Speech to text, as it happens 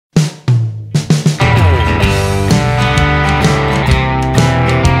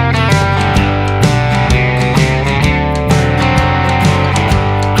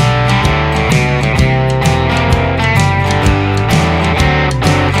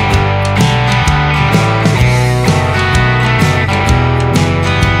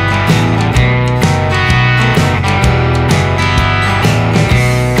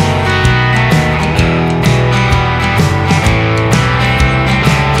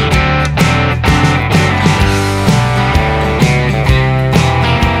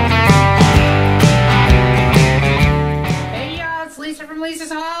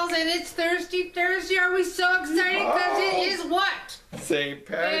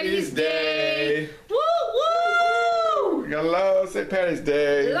Patty's Day. Woo, woo! We got love St. Patty's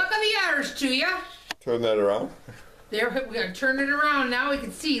Day. Look at the Irish to ya. Turn that around. There, we gotta turn it around now. We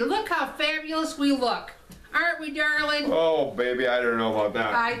can see. Look how fabulous we look. Aren't we, darling? Oh, baby, I don't know about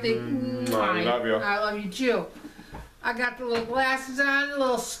that. I think I love you. I love you too. I got the little glasses on, the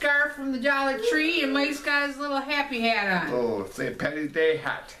little scarf from the Dollar Tree, and Mike's got his little happy hat on. Oh, St. Patty's Day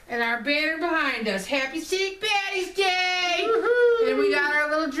hat. And our banner behind us. Happy St. Patty's Day! And we got our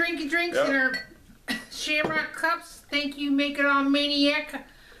little drinky drinks and our Shamrock cups. Thank you, Make It All Maniac.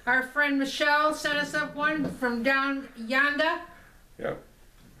 Our friend Michelle sent us up one from down yonder. Yep.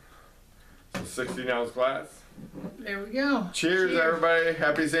 So 16-ounce glass. There we go. Cheers, everybody.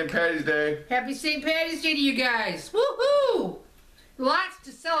 Happy St. Patty's Day. Happy St. Patty's Day to you guys. Woohoo! Lots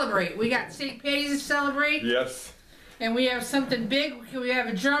to celebrate. We got St. Patty's to celebrate. Yes. And we have something big. Can we have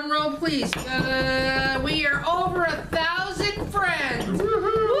a drum roll, please? We are over 1,000 friends.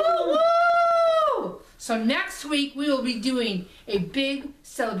 Woo-hoo! So next week we will be doing a big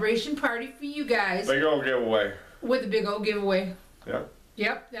celebration party for you guys. Big old giveaway. With a big old giveaway. Yep.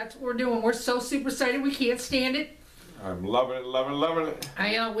 Yep, that's what we're doing. We're so super excited. We can't stand it. I'm loving it, loving it, loving it.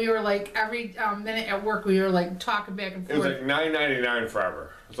 I know. We were like, every minute at work, we were like talking back and forth. It was like $9.99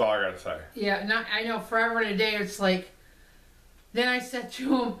 forever. That's all I got to say. Yeah, I know. Forever and a day, it's like... Then I said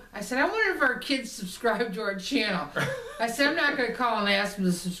to him, I said, I wonder if our kids subscribe to our channel. I said, I'm not going to call and ask them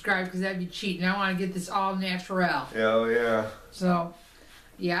to subscribe because that'd be cheating. I want to get this all natural. Hell yeah. So,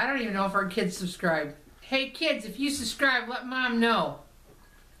 yeah, I don't even know if our kids subscribe. Hey, kids, if you subscribe, let Mom know.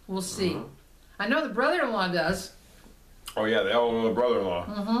 We'll see. I know the brother-in-law does. Oh, yeah, they all know the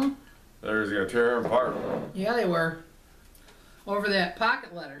brother-in-law. They're just going to tear him apart. Yeah, they were. Over that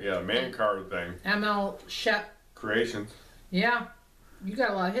pocket letter. Yeah, the man card thing. ML Shep. Creations. Yeah, you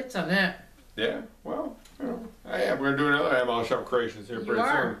got a lot of hits on that. Yeah, well, you know, we're going to do another ML Shep Creations here pretty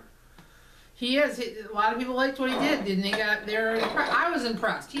soon. He is. A lot of people liked what he did, didn't they? I was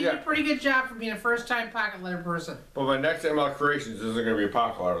impressed. He did a pretty good job for being a first-time pocket letter person. But my next ML Creations isn't going to be a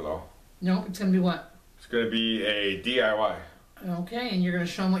pocket letter, though. No, it's going to be what? It's going to be a DIY. Okay, and you're going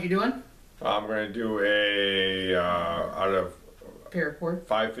to show them what you're doing? I'm going to do a, out of paracord.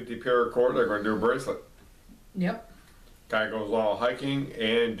 550 paracord, I'm going to do a bracelet. Yep. Guy goes all hyking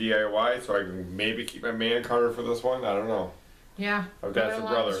and DIY, so I can maybe keep my man card for this one. I don't know. Yeah. Oh, that's the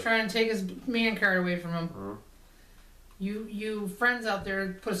brother. He's trying to take his man card away from him. You friends out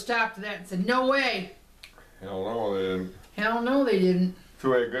there put a stop to that and said, no way. Hell no, they didn't. Hell no, they didn't. So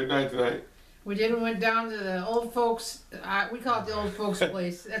we had a good night tonight. We did. We went down to the old folks. We call it the old folks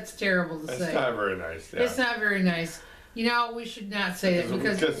place. That's terrible to say. It's not very nice. Yeah. It's not very nice. You know, we should not say it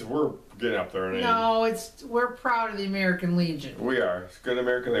because we're getting up there in age. No, we're proud of the American Legion. We are. It's good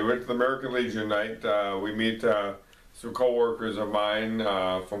American. They went to the American Legion night. We meet some co-workers of mine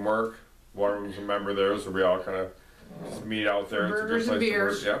from work. One of them's a member there, so we all kind of just meet out there. Burgers and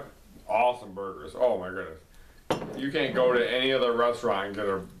beers. Yep. Awesome burgers. Oh my goodness. You can't go to any other restaurant and get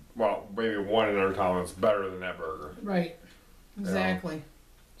a, well, maybe one in our town that's better than that burger. Right. Exactly. You know?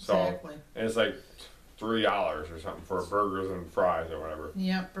 So, exactly. And it's like $3 or something for burgers and fries or whatever.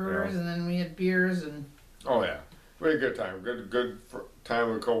 Yep, burgers, and then we had beers and. Oh yeah, we had a good time. Good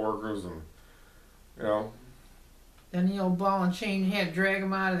time with coworkers, and you know. Then the old ball and chain had to drag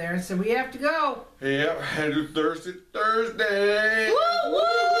him out of there and said, "We have to go." Yep, had to Thursday. Woo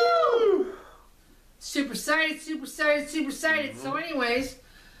woo! Super excited, super excited, super excited. So, anyways.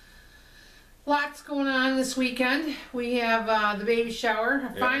 Lots going on this weekend. We have the baby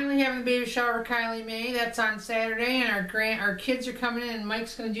shower. Finally having the baby shower for Kylie Mae. That's on Saturday, and our kids are coming in, and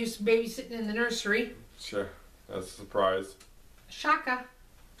Mike's going to do some babysitting in the nursery. Sure, that's a surprise. Shaka.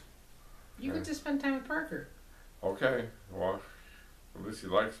 You get to spend time with Parker. Okay, well, at least he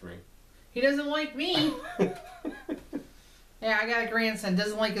likes me. He doesn't like me. Yeah, I got a grandson.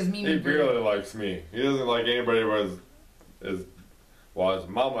 Doesn't like his Mimi. He barely likes me. He doesn't like anybody with his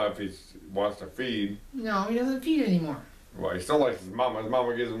mama if he wants to feed. No, he doesn't feed anymore. Well, he still likes his mama. His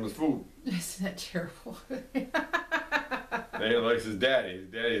mama gives him his food. Isn't that terrible? Then he likes his daddy. His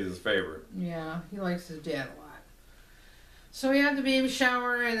daddy is his favorite. Yeah, he likes his dad a lot. So we had the baby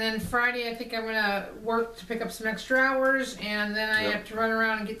shower, and then Friday I think I'm going to work to pick up some extra hours, and then I have to run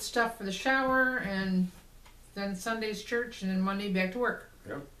around and get stuff for the shower, and then Sunday's church, and then Monday back to work.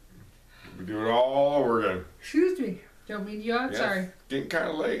 Yep. We do it all over again. Excuse me. Don't mean you out. Sorry. Getting kind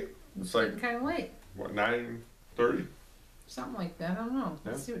of late. It's like kind of late. What, 9:30? Something like that. I don't know.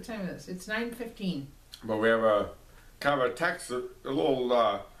 Let's see what time it is. It's 9:15. But we have a kind of a text, a little.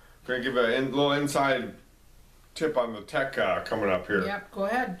 Going to give a little inside tip on the tech coming up here. Yep. Go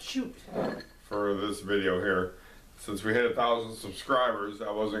ahead. Shoot. For this video here. since we hit 1,000 subscribers,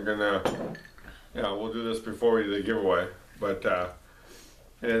 I wasn't gonna, we'll do this before we do the giveaway. But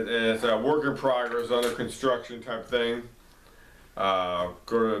it's a work in progress, under construction type thing. Go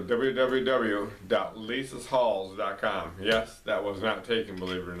to www.lisashalls.com. Yes, that was not taken,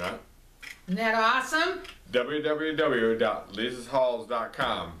 believe it or not. Isn't that awesome?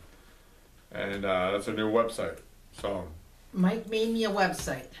 www.lisashalls.com. And that's a new website. So Mike made me a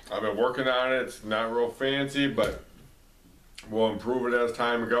website. I've been working on it. It's not real fancy, but we'll improve it as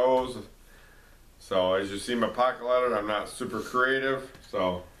time goes. So as you see my pocket letter, I'm not super creative.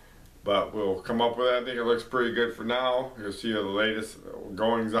 So, but we'll come up with it. I think it looks pretty good for now. You'll see the latest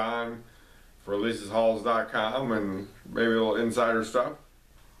goings on for lisashalls.com and maybe a little insider stuff.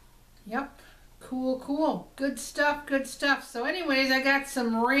 Yep. Cool. Good stuff. So anyways, I got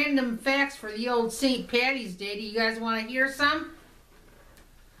some random facts for the old St. Patty's Day. Do you guys want to hear some?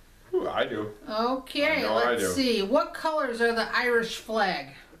 Ooh, I do. Okay, let's see. What colors are the Irish flag?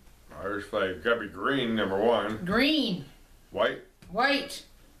 Irish flag gotta be green, number one. Green. White. White.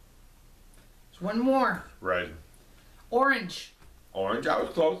 There's one more. Red. Orange. Orange, I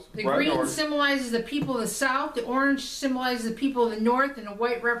was close. The Red, green orange. symbolizes the people of the South, the orange symbolizes the people of the North, and the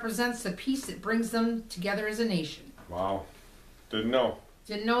white represents the peace that brings them together as a nation. Wow. Didn't know.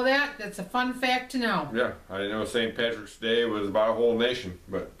 Didn't know that? That's a fun fact to know. Yeah, I didn't know St. Patrick's Day was about a whole nation,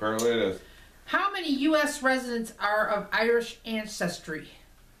 but apparently it is. How many U.S. residents are of Irish ancestry?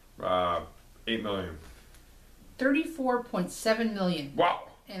 8 million. 34.7 million. Wow.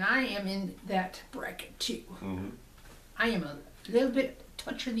 And I am in that bracket too. Mm-hmm. I am a little bit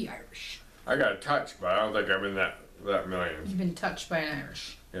touch of the Irish. I got a touch, but I don't think I'm in that million. You've been touched by an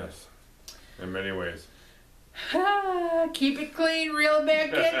Irish. Yes, in many ways. Keep it clean, reel it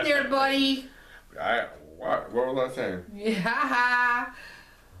back in there, buddy. What was I saying? Yeah.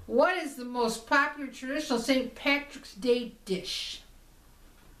 What is the most popular traditional St. Patrick's Day dish?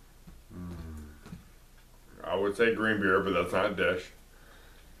 I would say green beer, but that's not a dish.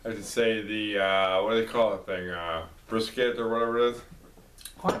 I should say the, what do they call that thing? Brisket or whatever it is?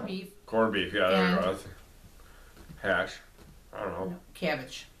 Corned beef. Corned beef, yeah, there And- you go. That's hash. I don't know. No,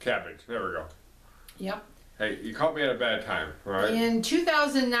 cabbage. Cabbage, there we go. Yep. Hey, you caught me at a bad time, all right? In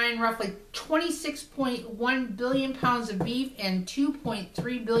 2009, roughly 26.1 billion pounds of beef and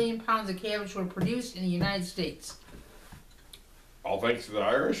 2.3 billion pounds of cabbage were produced in the United States. All thanks to the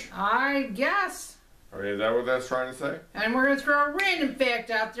Irish? I guess. I mean, is that what that's trying to say? And we're going to throw a random fact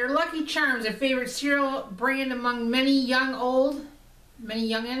out there. Lucky Charms, a favorite cereal brand among many young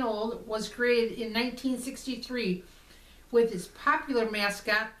and old, was created in 1963 with its popular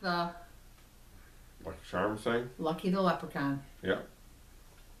mascot, the Lucky Charms thing? Lucky the Leprechaun. Yeah.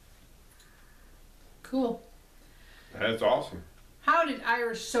 Cool. That's awesome. How did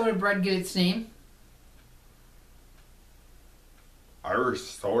Irish soda bread get its name? Irish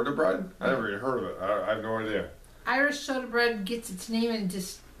soda bread? I never even heard of it. I have no idea. Irish soda bread gets its name in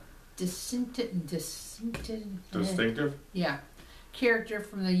distinctive character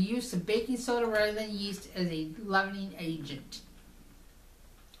from the use of baking soda rather than yeast as a leavening agent.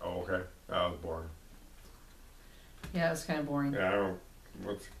 Oh, okay. That was boring. Yeah, that was kind of boring. Yeah, I don't.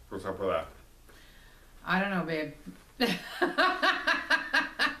 What's up with that? I don't know, babe.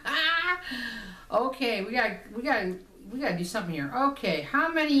 Okay, we gotta do something here. Okay, how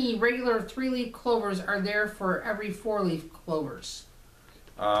many regular 3-leaf clovers are there for every 4-leaf clovers?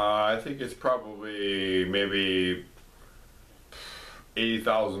 I think it's probably maybe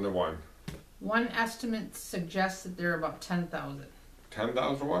 80,000 to 1. One estimate suggests that there are about 10,000.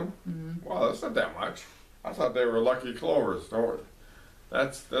 10,000 to 1? Mm-hmm. Wow, that's not that much. I thought they were lucky clovers. No,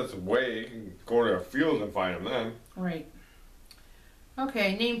 that's way. You can go to a field and find them then. Right.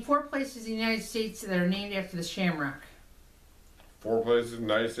 Okay, name 4 places in the United States that are named after the shamrock. 4 places in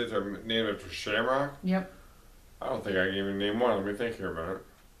the United States are named after Shamrock? Yep. I don't think I can even name one. Let me think here a minute.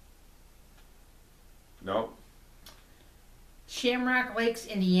 No. Shamrock Lakes,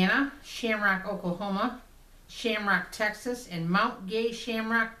 Indiana, Shamrock, Oklahoma, Shamrock, Texas, and Mount Gay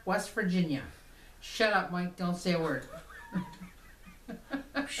Shamrock, West Virginia. Shut up, Mike. Don't say a word.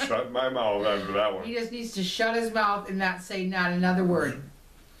 Shut my mouth after that one. He just needs to shut his mouth and not say not another word.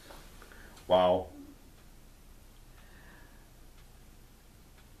 Wow.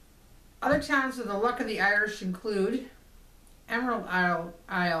 Other towns with the luck of the Irish include Emerald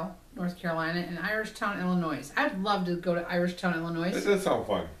Isle, North Carolina, and Irishtown, Illinois. I'd love to go to Irishtown, Illinois. This does sound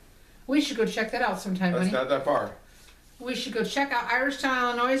fun. We should go check that out sometime, That's buddy. not that far. We should go check out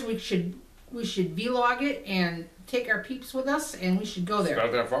Irishtown, Illinois. We should vlog it and take our peeps with us, and we should go It's there.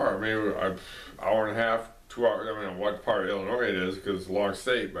 not that far. I mean, an hour and a half, 2 hours. I don't know what part of Illinois it is because it's a long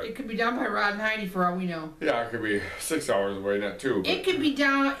state, but It could be down by Rod and Heidi for all we know. yeah, it could be 6 hours away, not 2. But It could be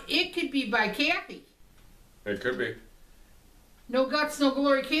down. It could be by Kathy. it could be. No guts, no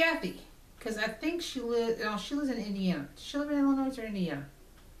glory, Kathy. Because I think she lives. No, she lives in Indiana. Does she live in Illinois or Indiana?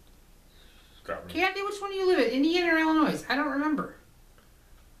 Got me. Kathy, which one do you live in? Indiana or Illinois? I don't remember.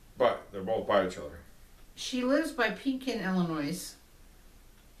 But they're both by each other. She lives by Pekin, Illinois.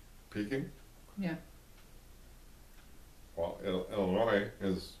 Peking? Yeah. Well, Illinois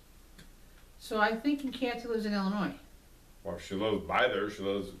is. So I'm thinking Kathy lives in Illinois. Well, she lives by there. She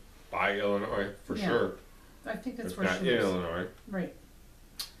lives by Illinois for Yeah. sure. I think that's It's where not she in lives. Illinois. Right.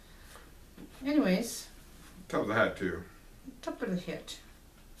 Anyways, Tough to hat too. top of the hit.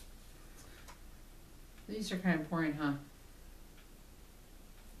 These are kind of boring, huh?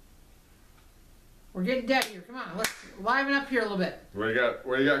 We're getting dead here. Come on, let's liven up here a little bit. What do you got?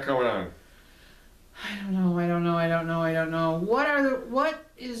 What do you got coming on? I don't know. What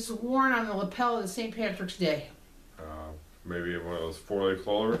is worn on the lapel of the St. Patrick's Day? Maybe one of those 4-leaf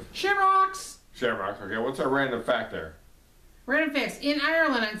clovers. Shamrocks! Shamrock. Okay, what's our random fact there? Random facts. In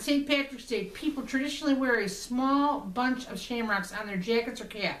Ireland on St. Patrick's Day, people traditionally wear a small bunch of shamrocks on their jackets or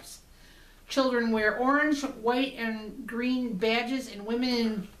caps. Children wear orange, white, and green badges, and women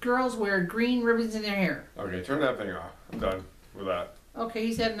and girls wear green ribbons in their hair. Okay, turn that thing off. I'm done with that. Okay,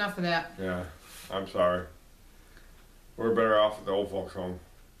 he's had enough of that. Yeah, I'm sorry. We're better off at the old folks' home.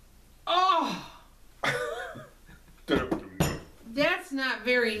 Oh! That's not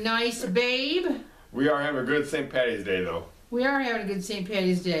very nice, babe. We are having a good St. Patty's Day, though. We are having a good St.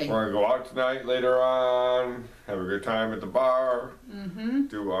 Patty's Day. We're gonna go out tonight later on, have a good time at the bar, Mm-hmm.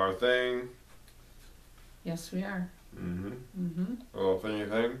 do our thing. Yes, we are. Mm-hmm. Mm-hmm. A little thingy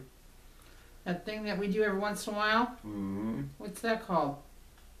thing. That thing that we do every once in a while. Mm-hmm. What's that called?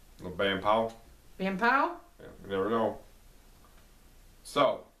 A little bam pow. Bam pow? Yeah, you never know.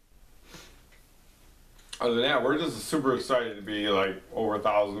 So, other than that, we're just super excited to be like over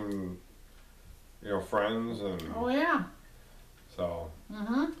 1,000, friends, and Oh yeah. so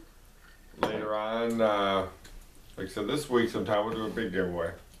Mm-hmm. later on, like I said, this week sometime we'll do a big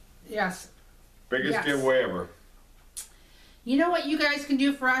giveaway. Yes. Biggest Yes. giveaway ever. You know what you guys can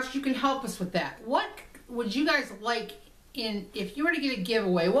do for us? You can help us with that. What would you guys like if you were to get a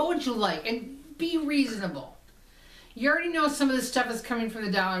giveaway, what would you like? And be reasonable. You already know some of this stuff is coming from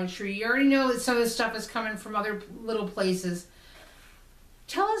the Dollar Tree. You already know that some of this stuff is coming from other little places.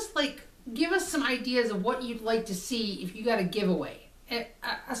 Tell us, give us some ideas of what you'd like to see if you got a giveaway. A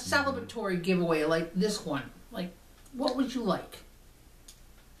celebratory giveaway like this one. Like, what would you like?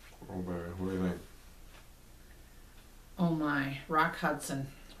 Oh baby, what do you think? Oh my, Rock Hudson.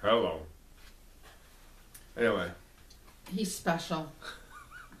 Hello. Anyway, He's special.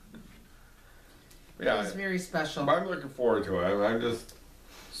 yeah, He's very special. I'm looking forward to it. I'm just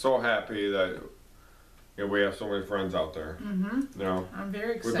so happy that we have so many friends out there. Mm-hmm. I'm very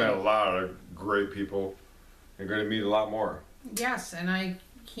We've excited. met a lot of great people and going to meet a lot more. Yes, and I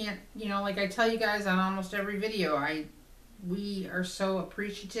can't, like I tell you guys on almost every video, we are so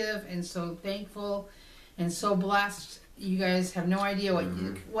appreciative and so thankful and so blessed. You guys have no idea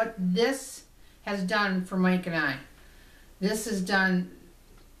what this has done for Mike and I. This has done,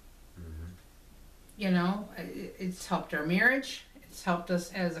 it's helped our marriage. It's helped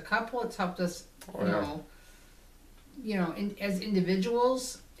us as a couple. It's helped us, as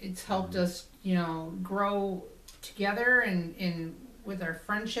individuals. It's helped us, grow together and with our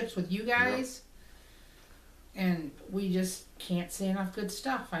friendships with you guys. And we just can't say enough good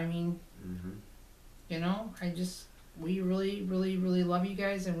stuff. I mean, we really, really, really love you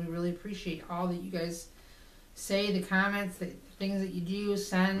guys, and we really appreciate all that you guys say, the comments, the things that you do,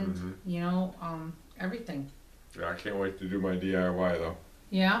 send, everything. Yeah, I can't wait to do my DIY though.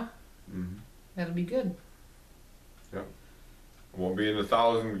 Yeah? That'll be good. It won't be in the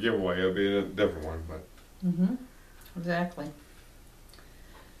 1,000 giveaway, it'll be in a different one, but. Exactly.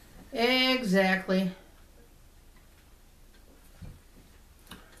 Exactly.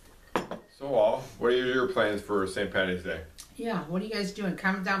 So, what are your plans for St. Patty's Day? Yeah, what are you guys doing?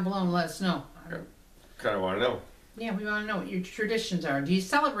 Comment down below and let us know. Kind of want to know. Yeah, we want to know what your traditions are. Do you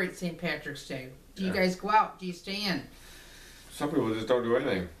celebrate St. Patrick's Day? Do you guys go out? Do you stay in? Some people just don't do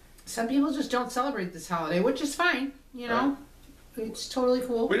anything. Some people just don't celebrate this holiday, which is fine. It's totally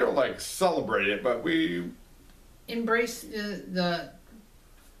cool. We don't celebrate it, but we Embrace the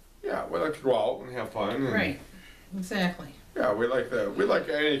we like to go out and have fun. And, right. Exactly. Yeah, we like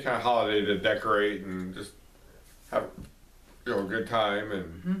any kind of holiday to decorate and just have a good time,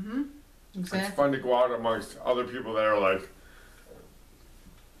 and Exactly. it's fun to go out amongst other people that are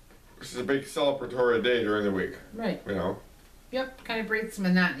Which is a big celebratory day during the week, Right. you know. Yep. Kind of breaks the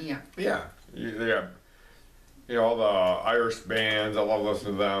monotony up. Yeah. They got, you know, all the Irish bands. I love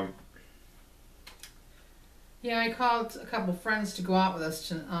listening to them. Yeah, I called a couple friends to go out with us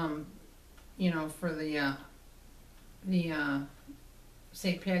to, you know, for the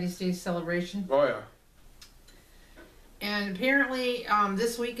St. Patty's Day celebration. Oh yeah. And apparently,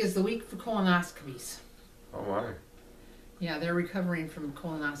 this week is the week for colonoscopies. Oh my. Yeah, they're recovering from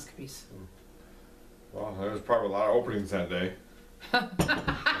colonoscopies. Well, there was probably a lot of openings that day.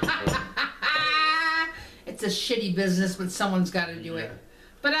 It's a shitty business, but someone's got to do it.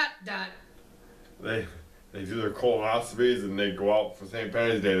 But They do their colonoscopies and they go out for St.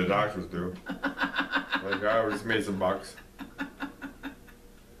 Patty's Day. The doctors do. Like I just made some bucks.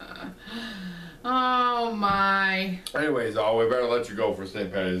 oh my. Anyways, we better let you go for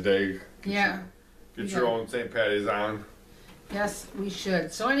St. Patty's Day. Yeah. Get your own St. Patty's on. Yes, we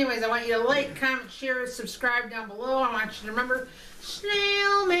should. So anyways, I want you to like, comment, share, subscribe down below. I want you to remember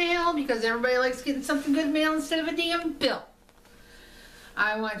snail mail because everybody likes getting something good mail instead of a damn bill.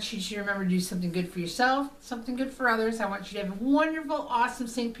 I want you to remember to do something good for yourself, something good for others. I want you to have a wonderful, awesome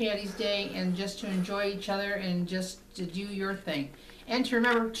St. Patty's Day and just to enjoy each other and just to do your thing. And to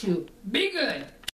remember to be good.